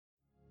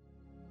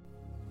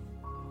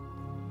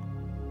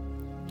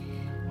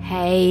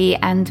Hey,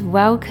 and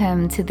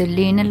welcome to the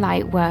Lunar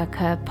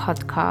Lightworker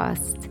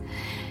podcast.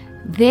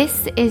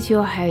 This is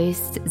your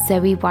host,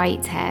 Zoe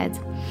Whitehead,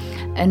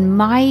 and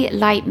my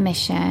light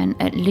mission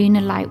at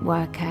Lunar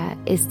Lightworker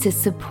is to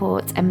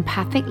support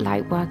empathic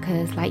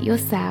lightworkers like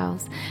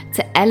yourselves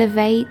to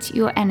elevate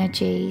your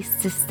energy,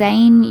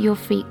 sustain your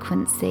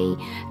frequency,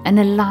 and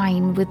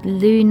align with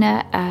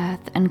lunar,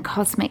 earth, and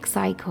cosmic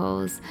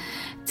cycles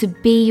to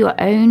be your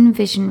own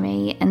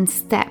visionary and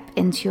step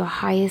into your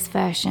highest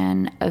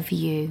version of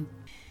you.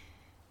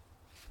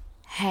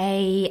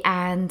 Hey,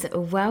 and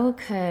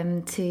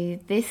welcome to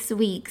this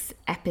week's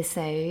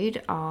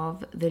episode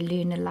of the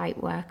Lunar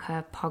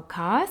Lightworker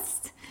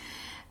podcast.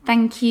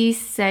 Thank you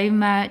so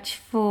much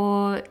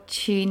for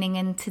tuning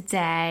in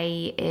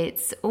today.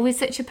 It's always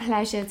such a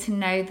pleasure to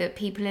know that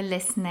people are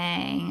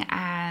listening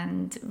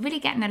and really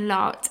getting a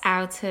lot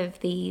out of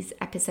these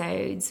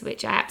episodes,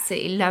 which I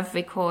absolutely love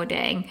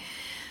recording.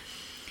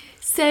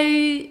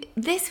 So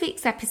this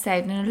week's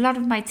episode and a lot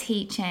of my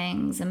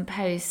teachings and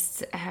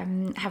posts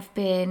have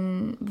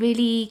been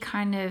really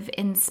kind of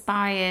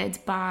inspired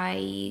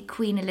by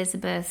Queen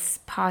Elizabeth's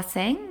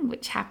passing,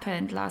 which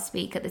happened last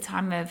week at the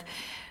time of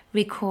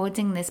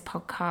recording this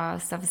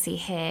podcast, obviously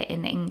here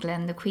in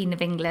England, the Queen of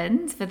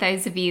England, for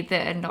those of you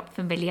that are not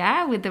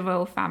familiar with the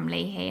royal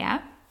family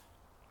here.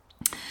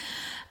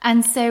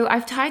 And so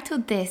I've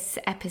titled this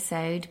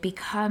episode,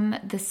 Become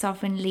the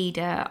Sovereign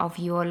Leader of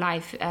Your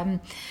Life.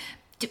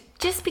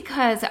 Just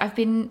because I've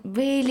been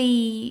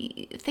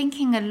really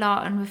thinking a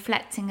lot and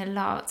reflecting a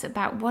lot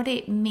about what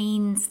it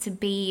means to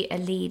be a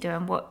leader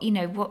and what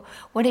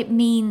it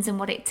means and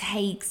what it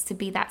takes to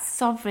be that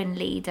sovereign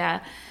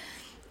leader,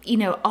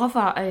 of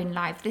our own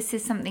life. This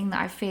is something that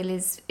I feel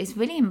is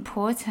really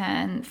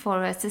important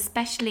for us,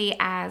 especially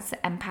as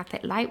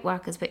empathic light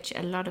workers, which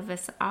a lot of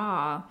us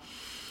are.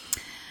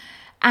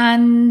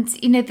 And,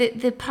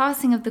 the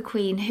passing of the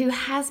Queen, who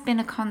has been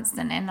a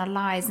constant in our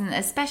lives, and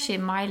especially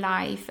in my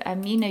life,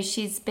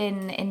 she's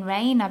been in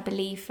reign, I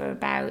believe, for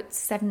about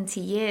 70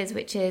 years,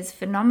 which is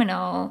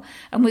phenomenal,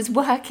 and was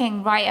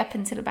working right up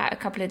until about a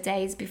couple of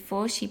days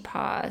before she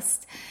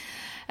passed.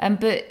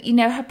 But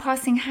her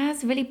passing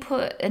has really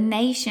put a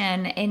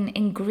nation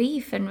in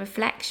grief and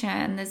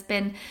reflection. There's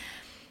been,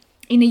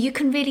 you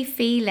can really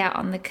feel it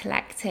on the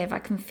collective. I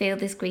can feel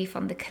this grief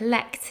on the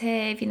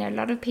collective. A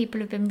lot of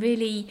people have been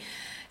really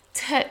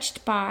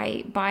touched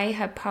by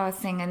her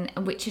passing,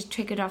 and which has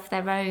triggered off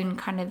their own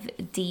kind of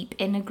deep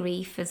inner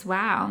grief as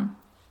well.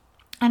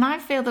 And I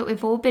feel that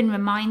we've all been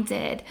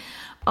reminded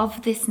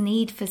of this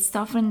need for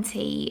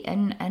sovereignty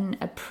and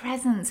a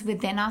presence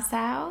within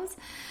ourselves.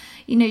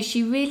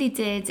 She really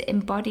did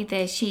embody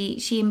this.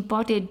 She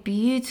embodied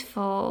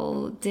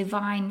beautiful,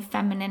 divine,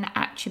 feminine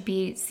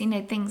attributes,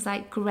 things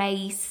like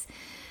grace,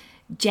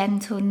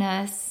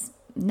 gentleness,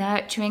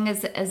 nurturing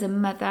as a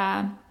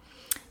mother,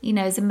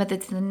 as a mother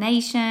to the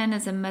nation,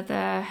 as a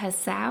mother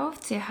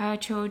herself to her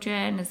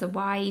children, as a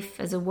wife,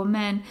 as a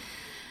woman.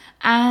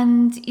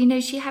 And,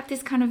 she had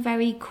this kind of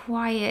very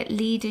quiet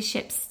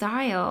leadership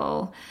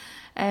style,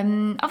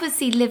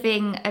 obviously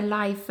living a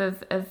life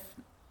of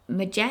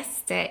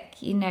majestic,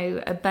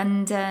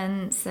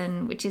 abundance,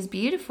 and which is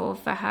beautiful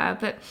for her.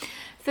 But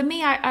for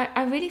me,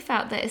 I really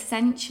felt that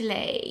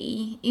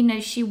essentially,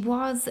 she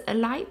was a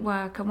light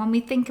worker. When we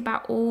think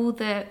about all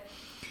that,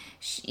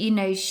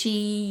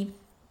 she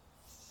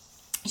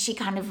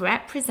kind of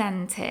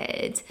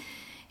represented,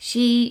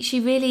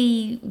 she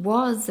really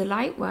was a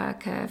light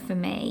worker for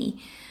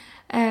me.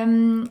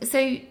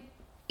 So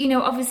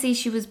obviously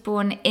she was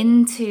born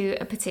into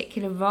a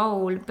particular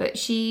role, but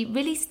she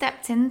really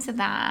stepped into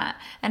that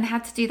and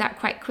had to do that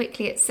quite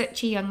quickly at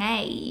such a young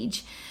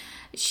age.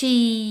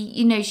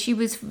 She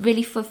was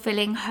really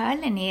fulfilling her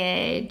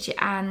lineage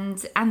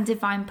and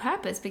divine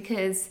purpose,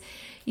 because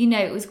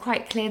it was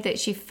quite clear that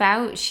she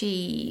felt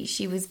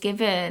she was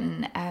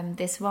given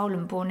this role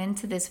and born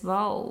into this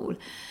role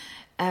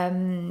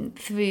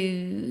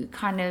through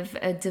kind of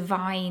a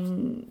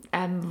divine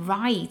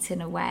right,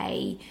 in a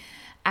way,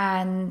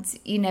 and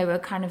a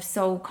kind of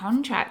soul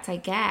contract, I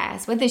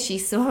guess. Whether she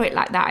saw it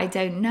like that, I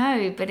don't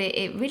know, but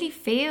it really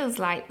feels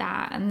like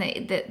that, and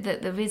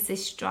that there is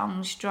this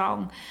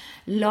strong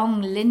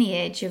long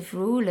lineage of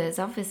rulers,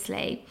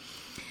 obviously.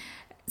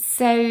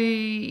 So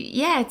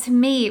yeah, to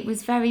me it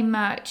was very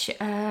much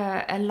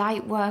a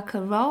light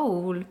worker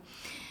role.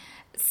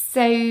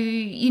 So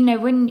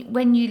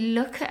when you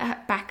look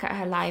back at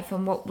her life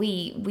and what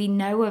we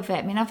know of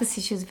it,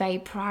 obviously she was a very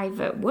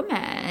private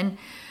woman,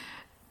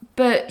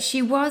 but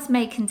she was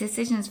making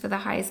decisions for the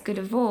highest good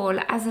of all.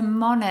 As a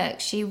monarch,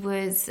 she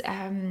was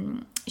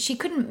she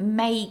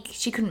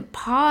couldn't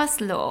pass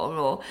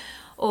law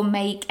or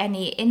make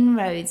any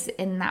inroads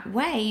in that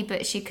way,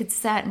 but she could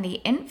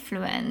certainly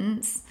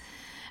influence.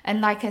 And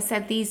like I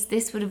said,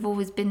 this would have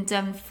always been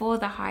done for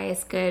the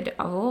highest good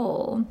of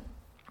all.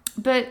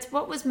 But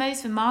what was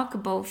most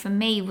remarkable for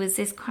me was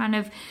this kind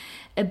of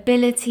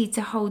ability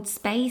to hold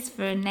space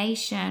for a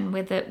nation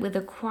with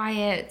a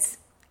quiet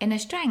inner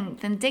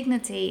strength and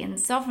dignity and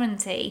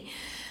sovereignty.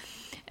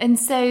 And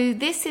so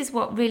this is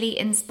what really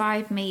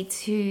inspired me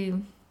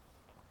to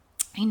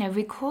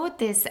record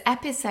this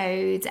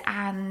episode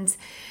and,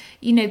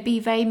 be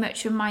very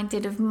much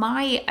reminded of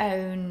my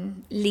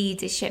own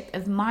leadership,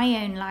 of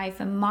my own life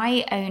and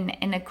my own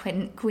inner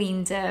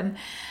queendom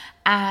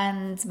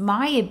and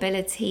my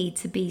ability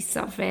to be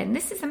sovereign.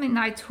 This is something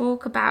that I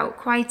talk about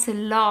quite a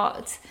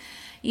lot,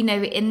 in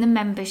the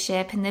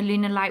membership, in the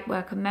Lunar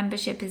Lightworker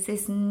membership, is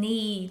this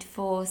need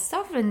for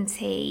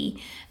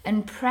sovereignty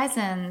and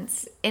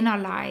presence in our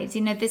lives.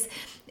 This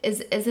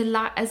as a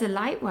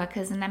light worker,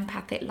 as an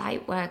empathic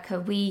light worker,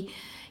 we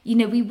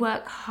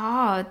work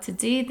hard to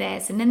do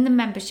this. And in the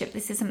membership,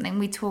 this is something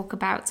we talk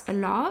about a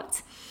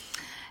lot,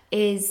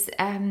 is,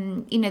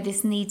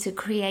 this need to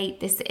create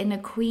this inner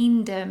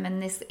queendom.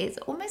 And it's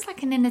almost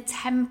like an inner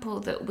temple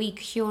that we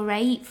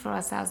curate for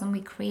ourselves and we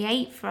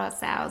create for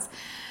ourselves,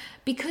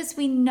 because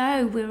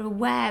we're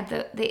aware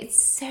that it's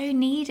so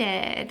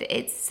needed.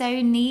 It's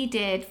so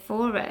needed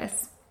for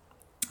us.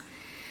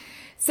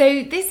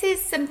 So this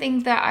is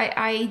something that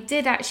I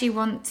did actually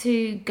want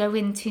to go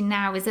into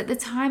now, is at the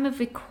time of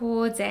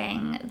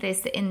recording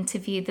this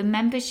interview, the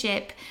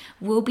membership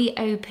will be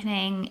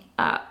opening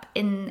up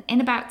in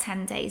about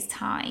 10 days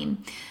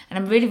time. And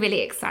I'm really,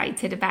 really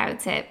excited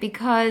about it,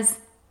 because,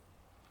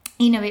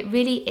 it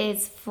really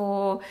is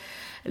for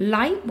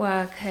light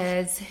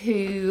workers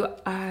who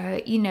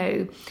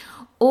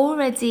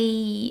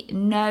already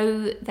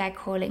know their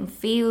calling,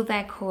 feel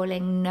their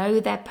calling, know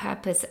their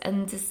purpose,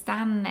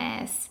 understand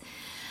this.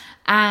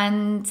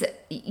 And,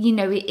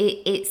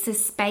 it's a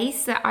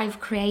space that I've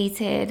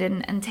created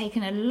and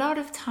taken a lot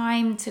of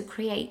time to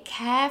create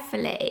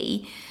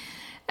carefully,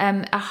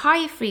 a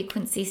high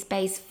frequency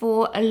space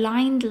for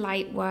aligned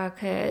light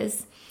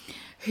workers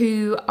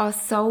who are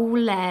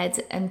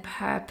soul-led and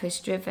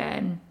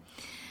purpose-driven.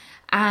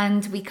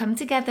 And we come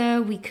together,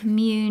 we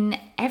commune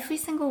every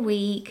single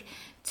week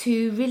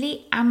to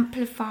really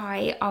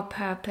amplify our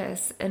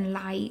purpose and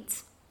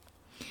light.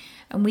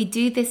 And we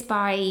do this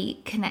by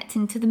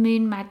connecting to the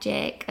moon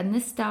magic and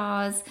the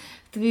stars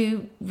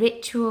through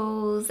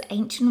rituals,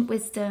 ancient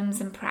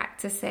wisdoms and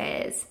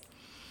practices.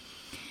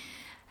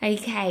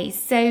 Okay,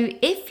 so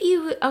if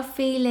you are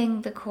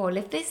feeling the call,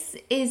 if this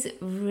is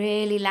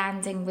really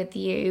landing with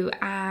you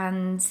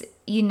and,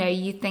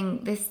 you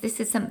think this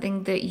is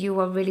something that you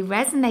are really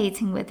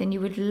resonating with and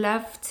you would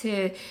love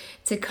to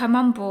come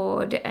on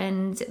board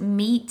and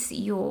meet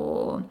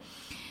your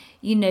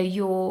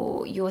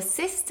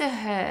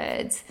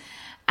sisterhood,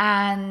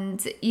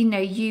 and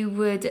you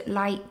would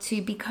like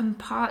to become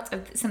part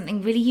of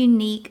something really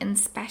unique and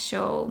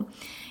special,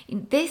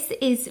 this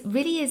is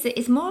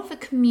more of a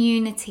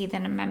community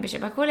than a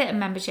membership. I call it a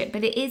membership,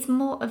 but it is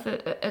more of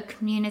a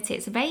community.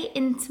 It's a very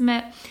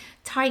intimate,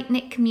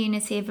 tight-knit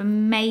community of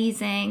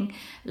amazing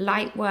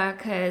light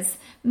workers,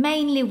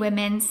 mainly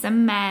women,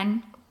 some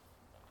men.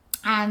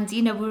 And,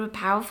 we're a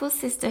powerful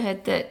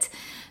sisterhood that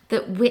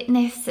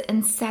witness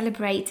and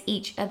celebrate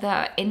each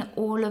other in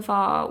all of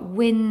our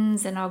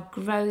wins and our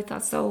growth,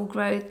 our soul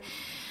growth.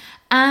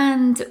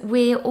 And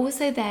we're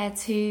also there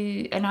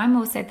I'm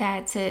also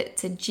there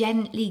to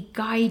gently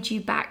guide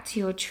you back to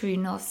your true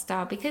North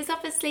Star. Because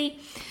obviously,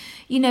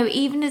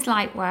 even as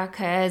light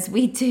workers,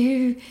 we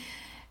do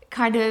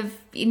kind of,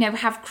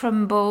 have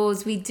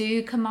crumbles. We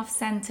do come off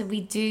center.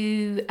 We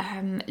do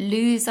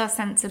lose our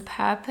sense of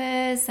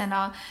purpose and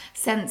our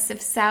sense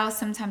of self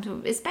sometimes,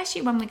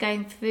 especially when we're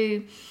going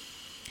through,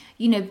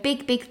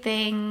 big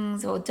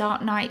things or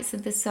dark nights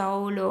of the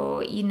soul,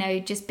 or,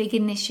 just big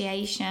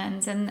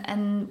initiations.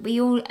 And we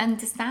all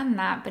understand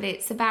that, but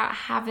it's about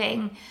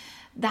having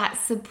that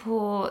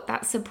support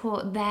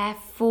there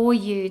for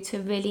you to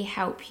really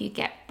help you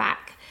get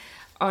back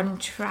on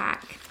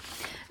track.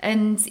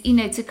 And,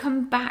 to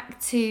come back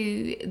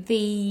to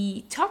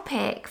the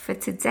topic for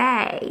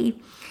today,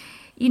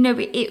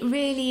 it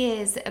really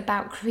is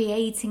about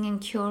creating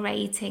and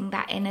curating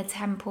that inner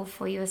temple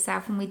for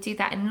yourself. And we do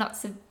that in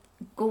lots of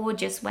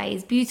gorgeous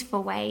ways,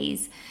 beautiful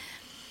ways.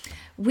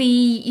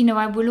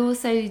 I will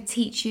also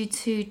teach you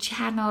to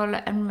channel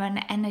and run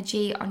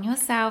energy on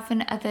yourself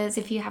and others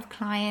if you have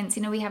clients.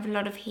 We have a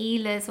lot of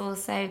healers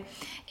also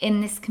in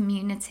this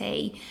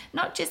community.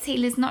 Not just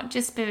healers, not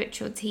just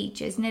spiritual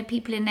teachers.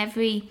 People in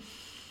every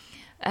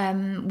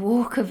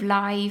walk of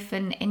life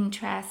and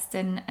interest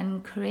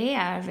and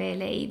career,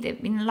 really.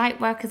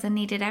 Light workers are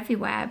needed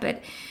everywhere,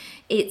 but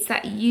it's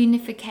that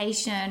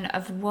unification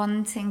of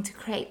wanting to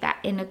create that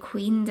inner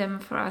queendom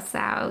for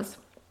ourselves.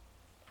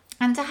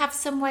 And to have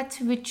somewhere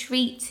to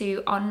retreat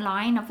to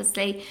online,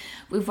 obviously,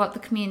 with what the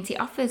community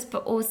offers,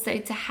 but also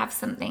to have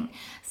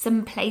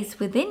some place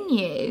within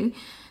you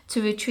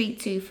to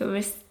retreat to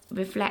for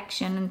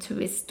reflection and to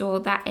restore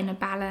that inner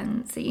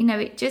balance.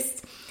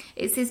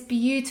 It's this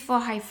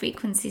beautiful high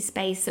frequency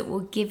space that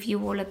will give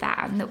you all of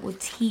that and that will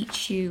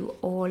teach you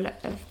all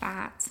of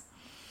that.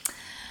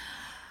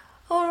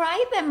 All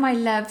right then, my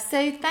love.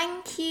 So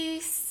thank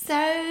you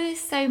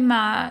so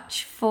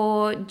much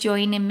for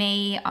joining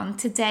me on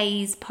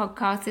today's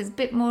podcast. It's a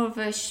bit more of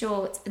a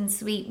short and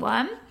sweet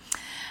one.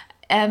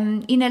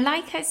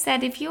 like I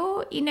said, if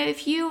you're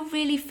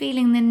really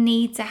feeling the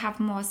need to have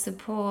more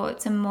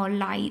support and more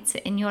light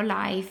in your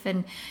life,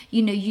 and,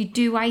 you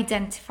do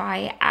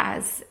identify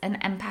as an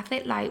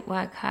empathic light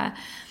worker,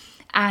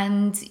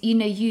 and,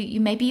 you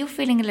maybe you're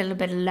feeling a little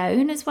bit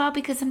alone as well,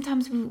 because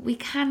sometimes we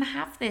can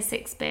have this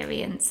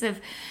experience of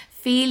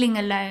feeling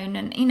alone,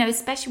 and,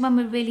 especially when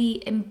we're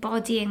really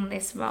embodying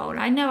this role.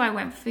 I know I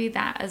went through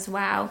that as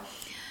well,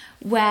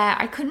 where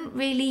I couldn't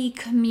really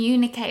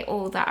communicate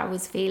all that I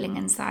was feeling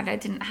inside. I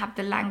didn't have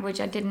the language.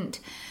 I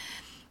didn't,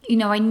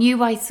 I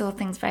knew I saw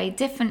things very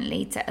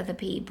differently to other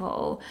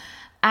people.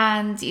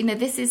 And,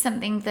 this is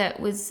something that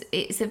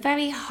it's a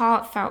very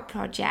heartfelt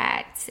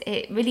project.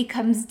 It really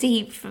comes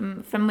deep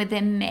from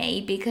within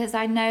me, because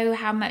I know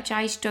how much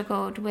I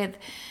struggled with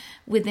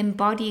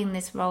embodying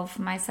this role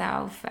for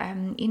myself. I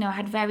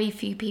had very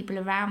few people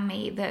around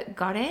me that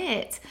got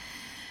it.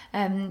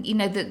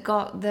 That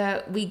got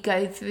that we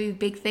go through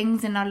big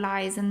things in our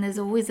lives, and there's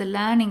always a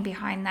learning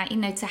behind that.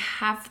 To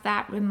have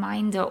that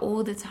reminder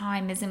all the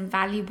time is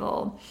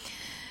invaluable.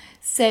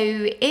 So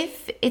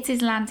if it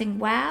is landing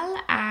well,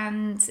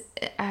 and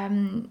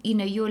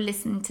you're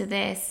listening to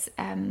this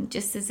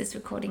just as this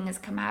recording has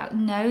come out,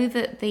 know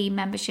that the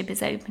membership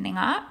is opening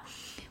up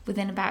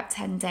within about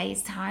 10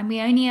 days time. We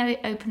only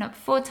open up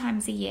 4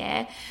 times a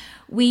year.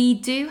 We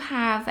do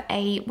have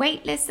a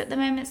wait list at the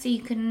moment, so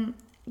you can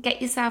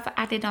get yourself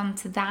added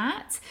onto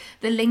that.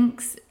 The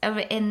links are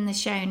in the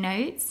show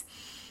notes.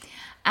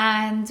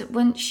 And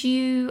once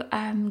you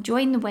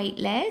join the wait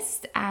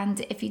list, and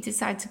if you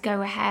decide to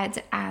go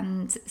ahead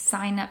and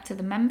sign up to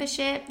the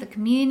membership, the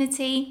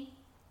community,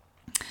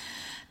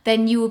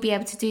 then you will be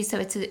able to do so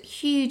at a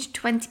huge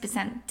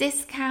 20%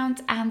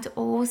 discount, and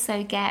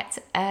also get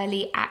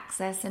early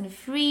access and a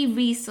free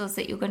resource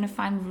that you're going to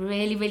find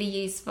really, really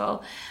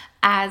useful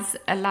as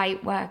a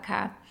light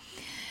worker.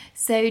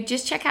 So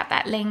just check out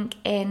that link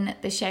in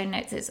the show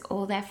notes. It's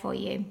all there for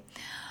you.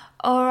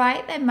 All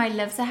right then, my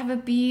love. So have a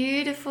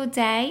beautiful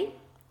day.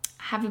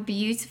 Have a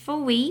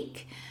beautiful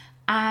week.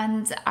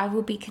 And I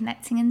will be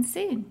connecting in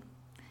soon.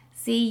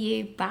 See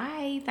you.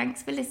 Bye.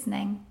 Thanks for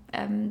listening.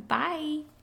 Bye.